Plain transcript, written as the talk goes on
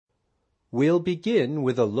We'll begin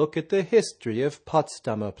with a look at the history of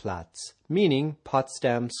Potsdamer Platz, meaning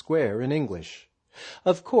Potsdam Square in English.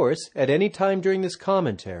 Of course, at any time during this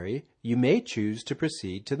commentary, you may choose to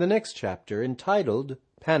proceed to the next chapter entitled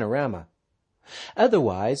Panorama.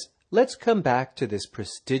 Otherwise, let's come back to this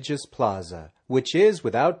prestigious plaza, which is,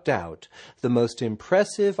 without doubt, the most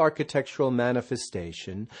impressive architectural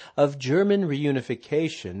manifestation of German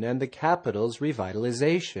reunification and the capital's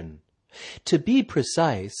revitalization. To be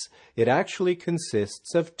precise, it actually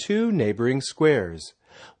consists of two neighboring squares,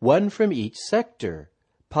 one from each sector,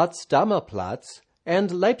 Potsdamer Platz and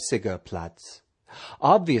Leipziger Platz.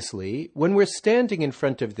 Obviously, when we're standing in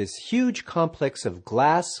front of this huge complex of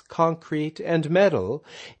glass, concrete, and metal,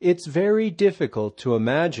 it's very difficult to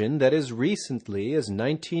imagine that as recently as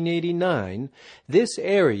 1989, this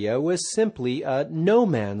area was simply a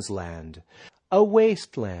no-man's land, a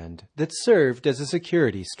wasteland that served as a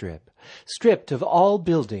security strip, stripped of all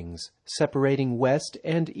buildings, separating West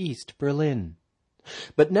and East Berlin.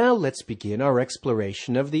 But now let's begin our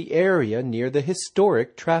exploration of the area near the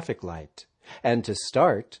historic traffic light. And to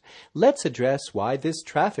start, let's address why this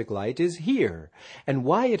traffic light is here and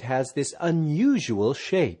why it has this unusual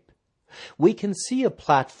shape. We can see a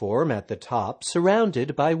platform at the top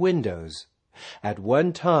surrounded by windows. At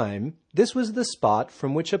one time, this was the spot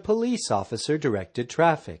from which a police officer directed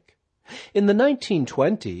traffic. In the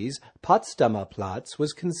 1920s, Potsdamer Platz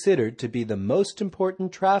was considered to be the most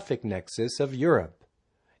important traffic nexus of Europe.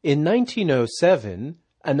 In 1907,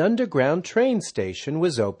 an underground train station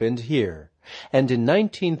was opened here, and in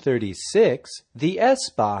 1936, the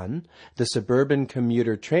S-Bahn, the suburban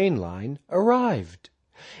commuter train line, arrived.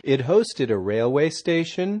 It hosted a railway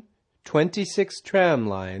station, 26 tram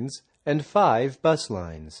lines, and 5 bus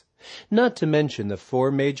lines, not to mention the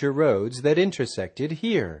 4 major roads that intersected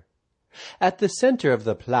here. At the center of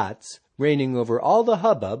the Platz, reigning over all the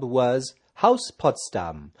hubbub, was Haus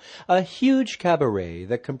Potsdam, a huge cabaret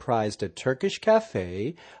that comprised a Turkish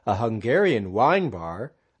cafe, a Hungarian wine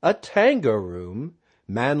bar, a tango room,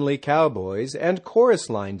 manly cowboys, and chorus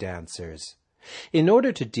line dancers. In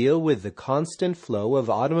order to deal with the constant flow of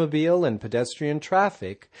automobile and pedestrian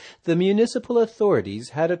traffic, the municipal authorities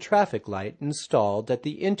had a traffic light installed at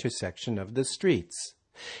the intersection of the streets.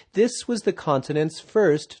 This was the continent's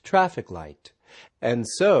first traffic light, and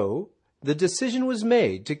so the decision was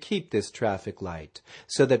made to keep this traffic light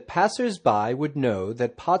so that passers-by would know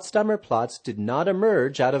that Potsdamer Platz did not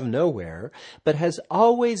emerge out of nowhere, but has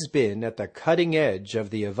always been at the cutting edge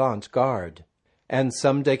of the avant-garde. And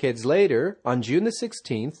some decades later, on June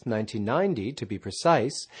 16, 1990 to be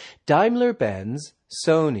precise, Daimler-Benz,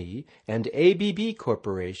 Sony, and ABB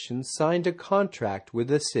Corporation signed a contract with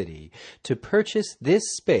the city to purchase this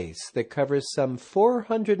space that covers some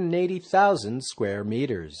 480,000 square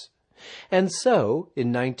meters. And so,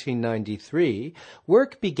 in 1993,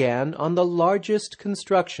 work began on the largest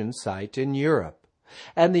construction site in Europe,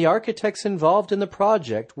 and the architects involved in the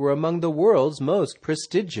project were among the world's most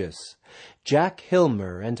prestigious: Jack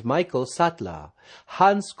Hilmer and Michael Sattler,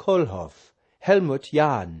 Hans Kohlhoff, Helmut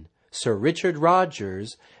Jahn, Sir Richard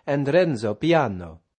Rogers, and Renzo Piano.